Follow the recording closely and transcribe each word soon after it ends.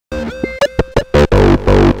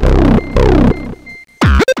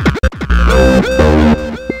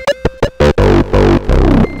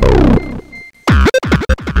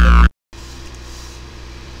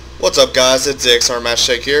up, guys? It's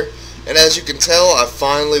Shake here, and as you can tell, I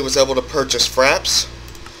finally was able to purchase fraps.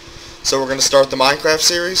 So we're going to start the Minecraft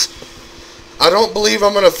series. I don't believe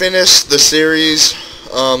I'm going to finish the series,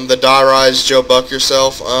 the Die Rise Joe Buck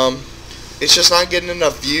Yourself. It's just not getting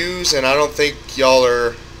enough views, and I don't think y'all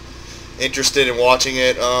are interested in watching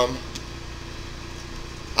it.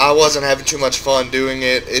 I wasn't having too much fun doing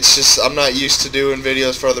it. It's just I'm not used to doing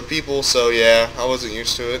videos for other people, so yeah, I wasn't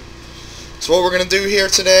used to it. So what we're going to do here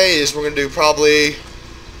today is we're going to do probably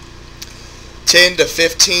 10 to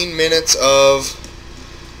 15 minutes of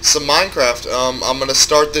some Minecraft. I'm going to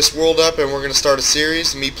start this world up, and we're going to start a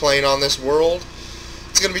series, me playing on this world.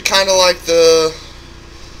 It's going to be kind of like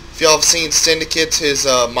if y'all have seen Syndicate, his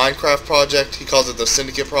Minecraft project, he calls it the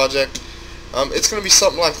Syndicate project. It's going to be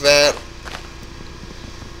something like that.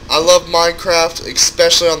 I love Minecraft,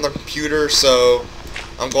 especially on the computer, so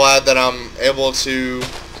I'm glad that I'm able to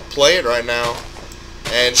play it right now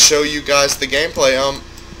and show you guys the gameplay.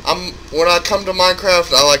 When I come to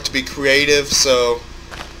Minecraft, I like to be creative, so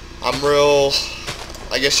I'm real,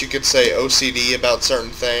 I guess you could say, OCD about certain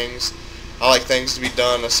things. I like things to be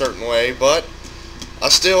done a certain way, but I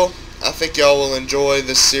think y'all will enjoy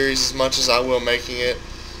this series as much as I will making it.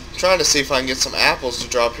 I'm trying to see if I can get some apples to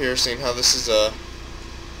drop here, seeing how this is a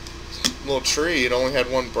little tree. It only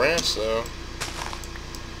had one branch, though.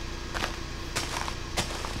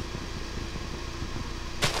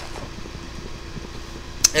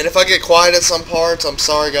 And if I get quiet at some parts, I'm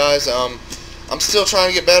sorry, guys. I'm still trying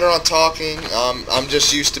to get better on talking. I'm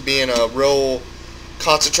just used to being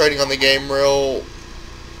concentrating on the game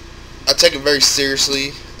I take it very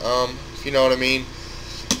seriously, if you know what I mean.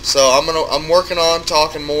 So I'm working on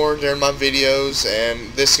talking more during my videos,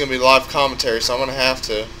 and this is gonna be live commentary, so I'm gonna have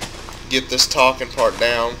to get this talking part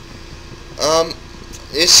down.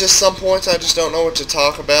 It's just some points I just don't know what to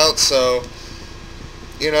talk about, so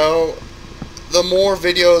you know, the more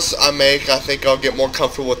videos I make, I think I'll get more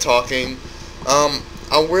comfortable with talking.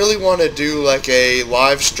 I really want to do like a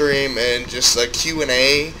live stream and just a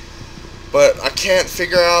Q&A, but I can't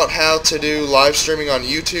figure out how to do live streaming on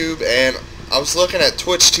YouTube, and I was looking at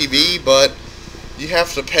Twitch TV, but you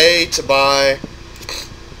have to pay to buy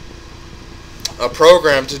a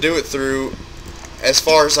program to do it through, as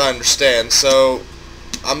far as I understand. So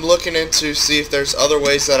I'm looking into see if there's other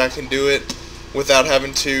ways that I can do it without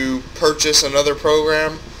having to purchase another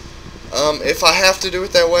program. If I have to do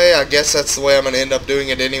it that way, I guess that's the way I'm going to end up doing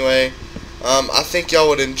it anyway. I think y'all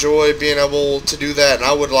would enjoy being able to do that, and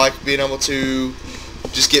I would like being able to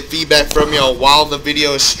just get feedback from y'all while the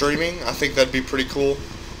video is streaming. I think that'd be pretty cool.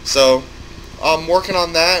 So I'm working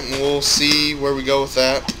on that, and we'll see where we go with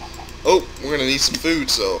that. Oh, we're going to need some food,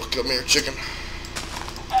 so come here, chicken.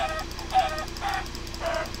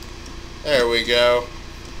 There we go.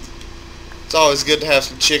 It's always good to have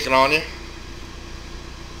some chicken on you.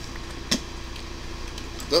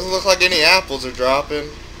 Doesn't look like any apples are dropping.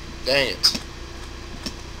 Dang it.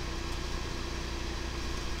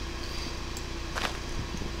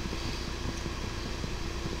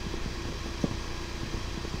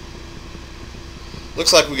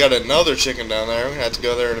 Looks like we got another chicken down there. We're going to have to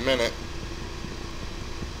go there in a minute.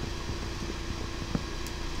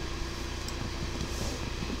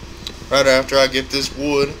 Right after I get this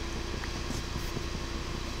wood.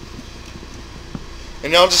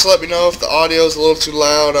 And y'all just let me know if the audio is a little too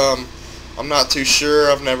loud. I'm not too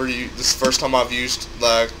sure. I've never used, this is the first time I've used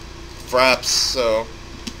like fraps, so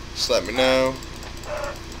just let me know.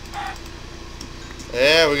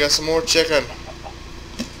 Yeah, we got some more chicken.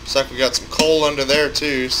 Looks like we got some coal under there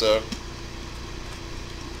too, so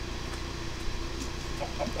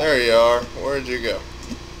there you are. Where'd you go?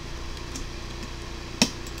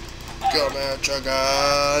 Come here,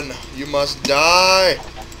 chicken. You must die.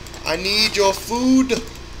 I need your food.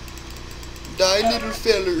 Die, little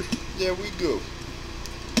feller. There we go.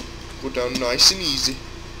 Go down nice and easy.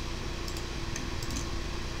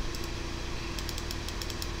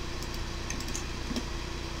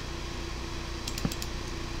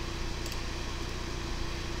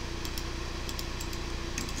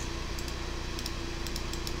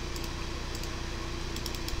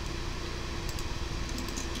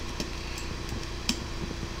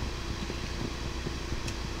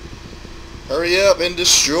 Hurry up and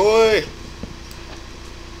destroy.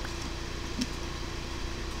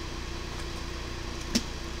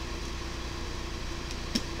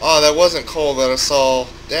 Oh, that wasn't coal that I saw.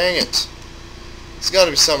 Dang it. There's got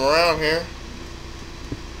to be something around here.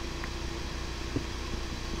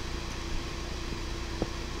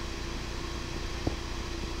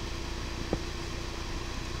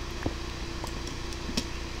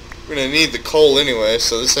 We're gonna need the coal anyway,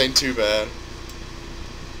 so this ain't too bad.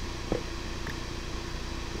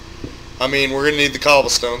 I mean, we're gonna need the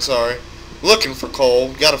cobblestone, sorry. Looking for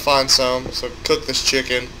coal. Gotta find some, so cook this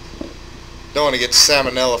chicken. Don't want to get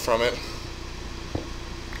salmonella from it.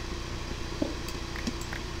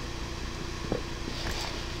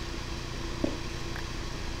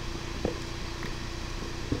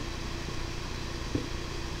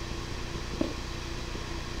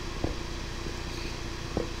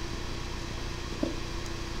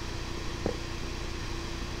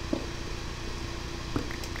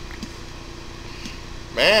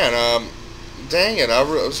 Man, dang it, I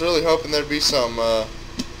was really hoping there'd be some,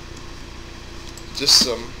 just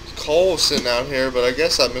some coal sitting out here, but I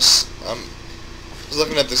guess I was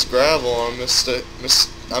looking at this gravel and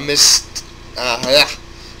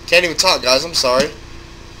can't even talk, guys, I'm sorry.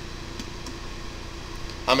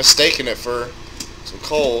 I'm mistaking it for some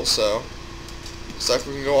coal, so looks like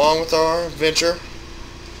we can go on with our adventure.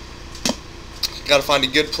 Gotta find a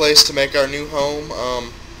good place to make our new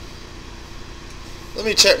home. Let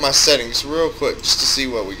me check my settings real quick just to see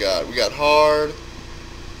what we got. We got hard.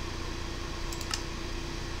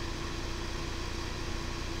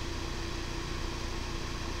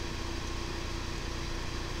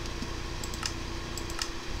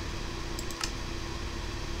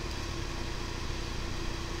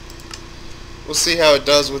 We'll see how it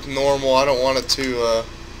does with normal. I don't want it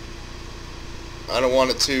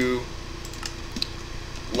to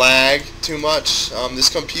lag too much. This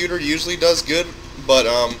computer usually does good, but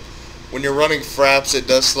when you're running fraps it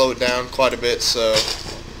does slow it down quite a bit, so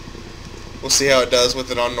we'll see how it does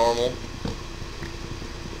with it on normal.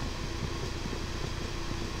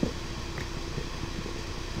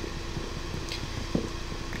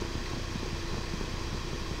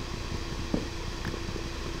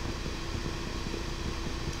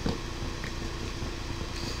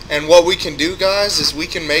 And what we can do, guys, is we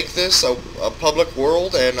can make this a public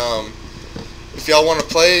world, and if y'all want to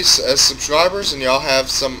play as subscribers and y'all have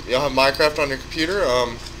Minecraft on your computer,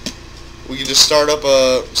 we can just start up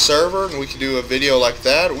a server and we can do a video like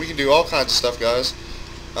that. We can do all kinds of stuff, guys.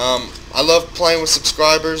 I love playing with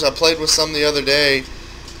subscribers. I played with some the other day.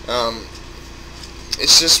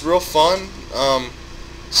 It's just real fun.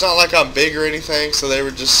 It's not like I'm big or anything, so they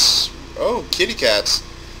were just, oh, kitty cats.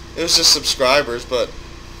 It was just subscribers, but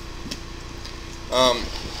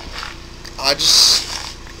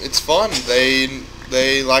it's fun.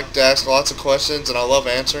 They like to ask lots of questions, and I love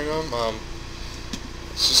answering them.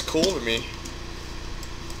 It's just cool to me.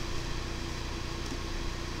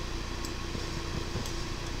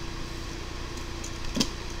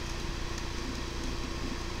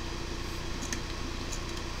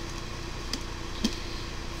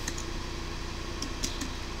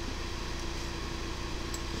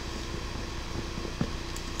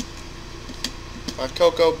 My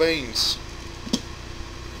cocoa beans.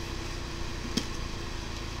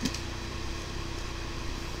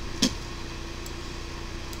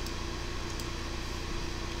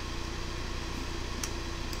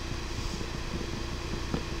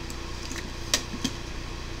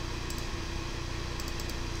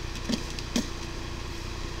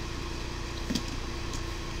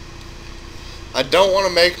 I don't want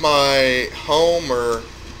to make my home or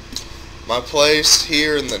my place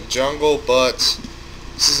here in the jungle, but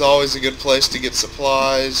this is always a good place to get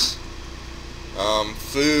supplies,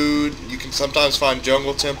 food. You can sometimes find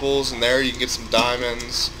jungle temples, and there you can get some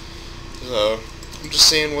diamonds. So I'm just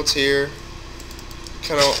seeing what's here.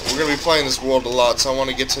 We're gonna be playing this world a lot, so I want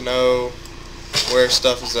to get to know where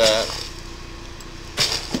stuff is at.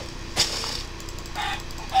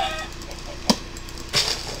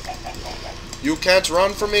 You can't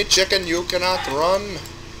run from me, chicken. You cannot run.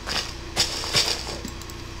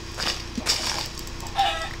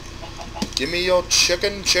 Give me your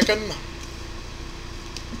chicken.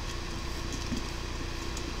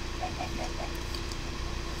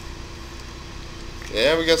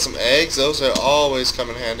 Yeah, we got some eggs. Those are always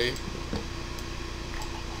come in handy.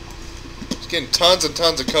 Just getting tons and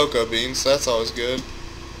tons of cocoa beans. That's always good.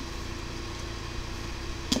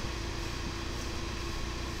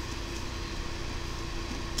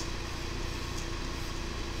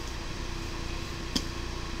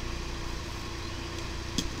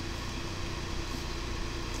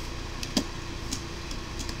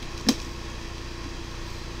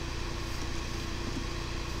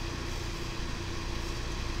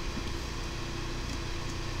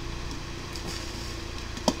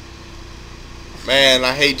 Man,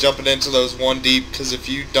 I hate jumping into those one deep, because if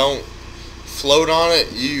you don't float on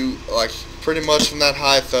it, you, like, pretty much from that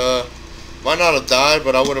height, might not have died,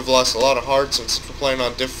 but I would have lost a lot of hearts, and since we're playing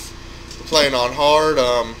on hard,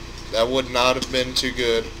 that would not have been too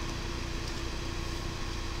good.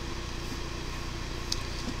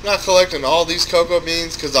 I'm not collecting all these cocoa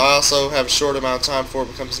beans because I also have a short amount of time before it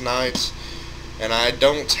becomes night. And I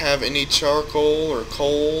don't have any charcoal or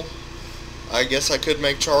coal. I guess I could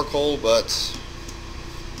make charcoal, but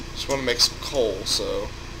just want to make some coal, so.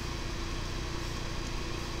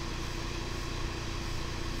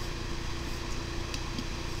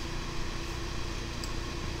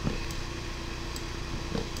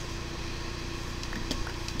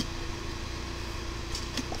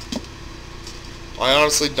 I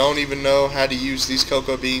honestly don't even know how to use these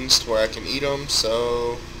cocoa beans to where I can eat them,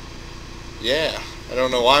 so yeah. I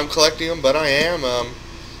don't know why I'm collecting them, but I am.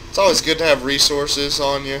 It's always good to have resources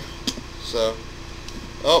on you. So,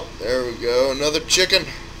 oh, there we go, another chicken.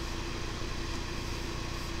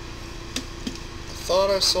 I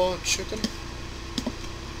thought I saw a chicken.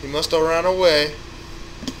 He must have ran away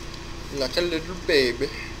like a little baby.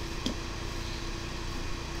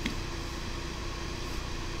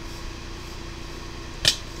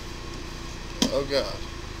 Oh God.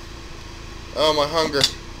 Oh, my hunger.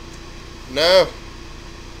 No.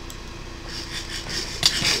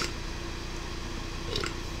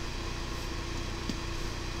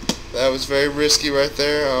 That was very risky right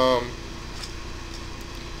there.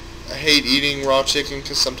 I hate eating raw chicken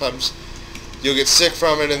because sometimes you'll get sick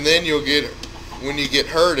from it, and then you'll get, when you get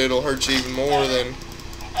hurt, it'll hurt you even more than.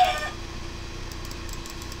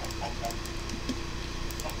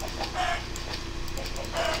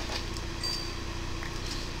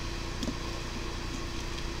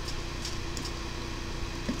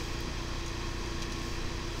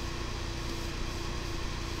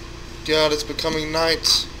 God, it's becoming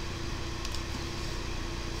night.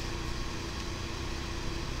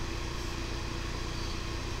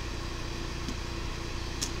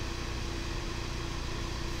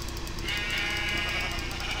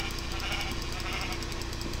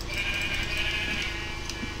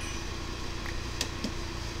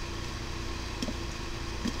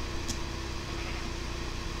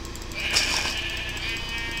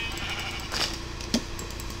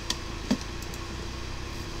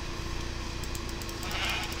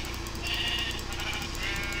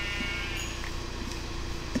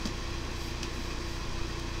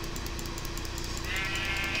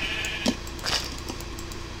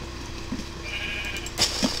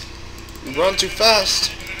 You run too fast.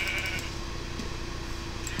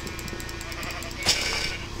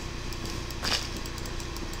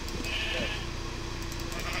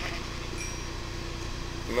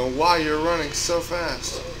 I don't know why you're running so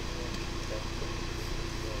fast.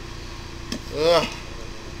 Ugh.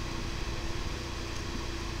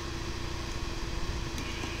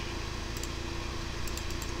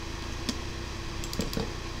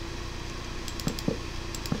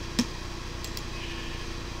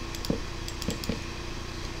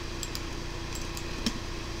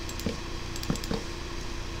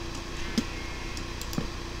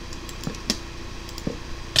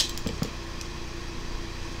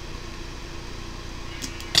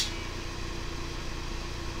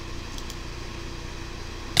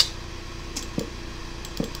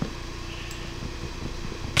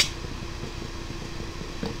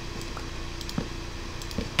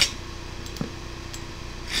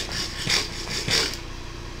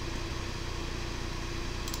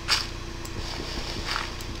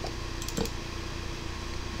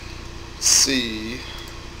 See.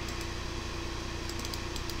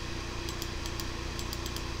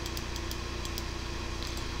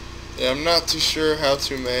 Yeah, I'm not too sure how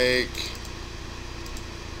to make.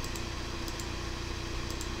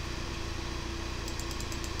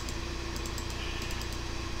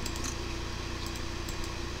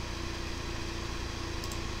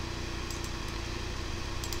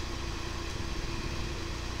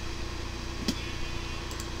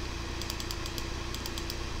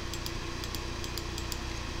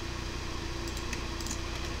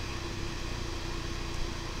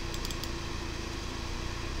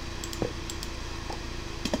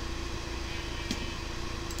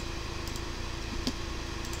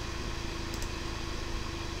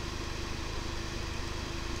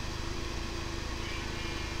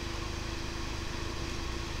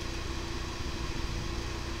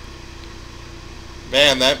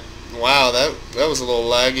 Man, wow, that was a little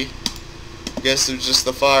laggy. Guess it was just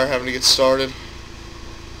the fire having to get started.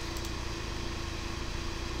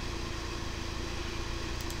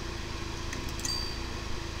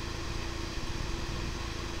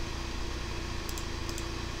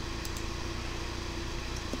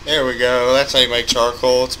 There we go. That's how you make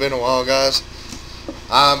charcoal. It's been a while, guys.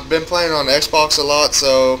 I've been playing on Xbox a lot,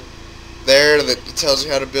 so there that tells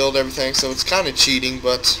you how to build everything. So it's kind of cheating,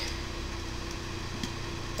 but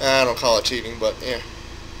I don't call it cheating, but yeah,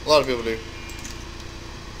 a lot of people do.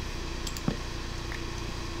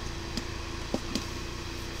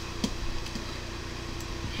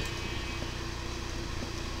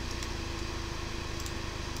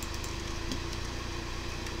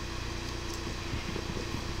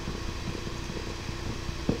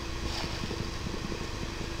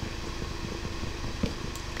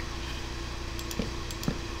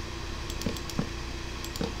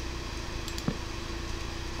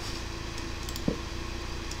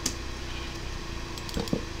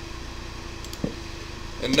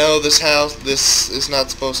 And no, this is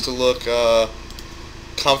not supposed to look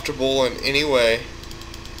comfortable in any way.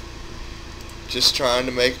 Just trying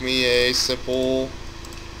to make me a simple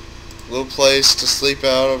little place to sleep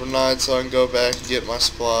out overnight so I can go back and get my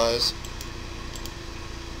supplies.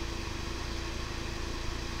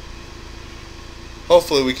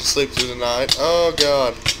 Hopefully we can sleep through the night. Oh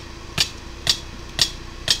god.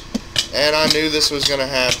 And I knew this was gonna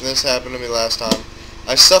happen. This happened to me last time.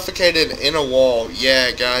 I suffocated in a wall.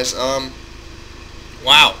 Yeah, guys.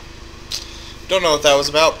 Wow. Don't know what that was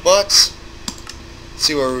about, but let's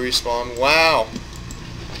see where we respawn. Wow.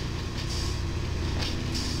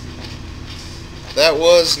 That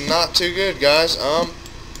was not too good, guys.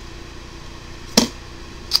 Let's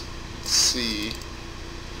see.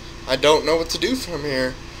 I don't know what to do from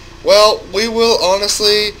here. Well, we will,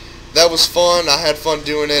 honestly, that was fun. I had fun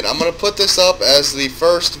doing it. I'm going to put this up as the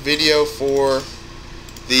first video for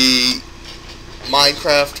the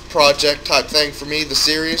Minecraft project type thing for me, the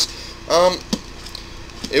series.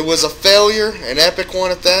 It was a failure, an epic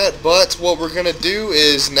one at that, but what we're going to do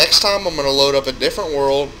is next time I'm going to load up a different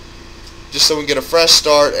world just so we can get a fresh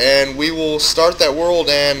start, and we will start that world,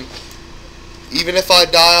 and even if I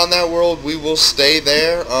die on that world, we will stay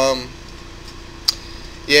there.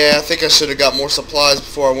 Yeah, I think I should have got more supplies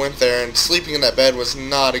before I went there, and sleeping in that bed was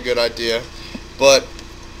not a good idea. But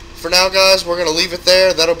for now, guys, we're going to leave it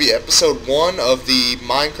there. That'll be episode 1 of the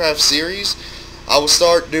Minecraft series. I will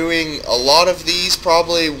start doing a lot of these,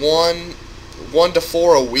 probably one to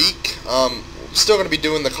 4 a week. Still going to be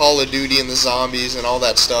doing the Call of Duty and the zombies and all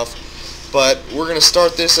that stuff. But we're going to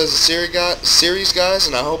start this as a series, guys,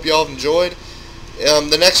 and I hope y'all have enjoyed.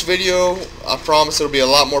 The next video, I promise it'll be a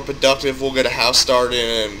lot more productive. We'll get a house started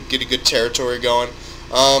and get a good territory going.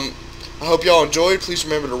 I hope y'all enjoyed. Please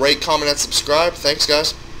remember to rate, comment, and subscribe. Thanks,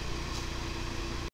 guys.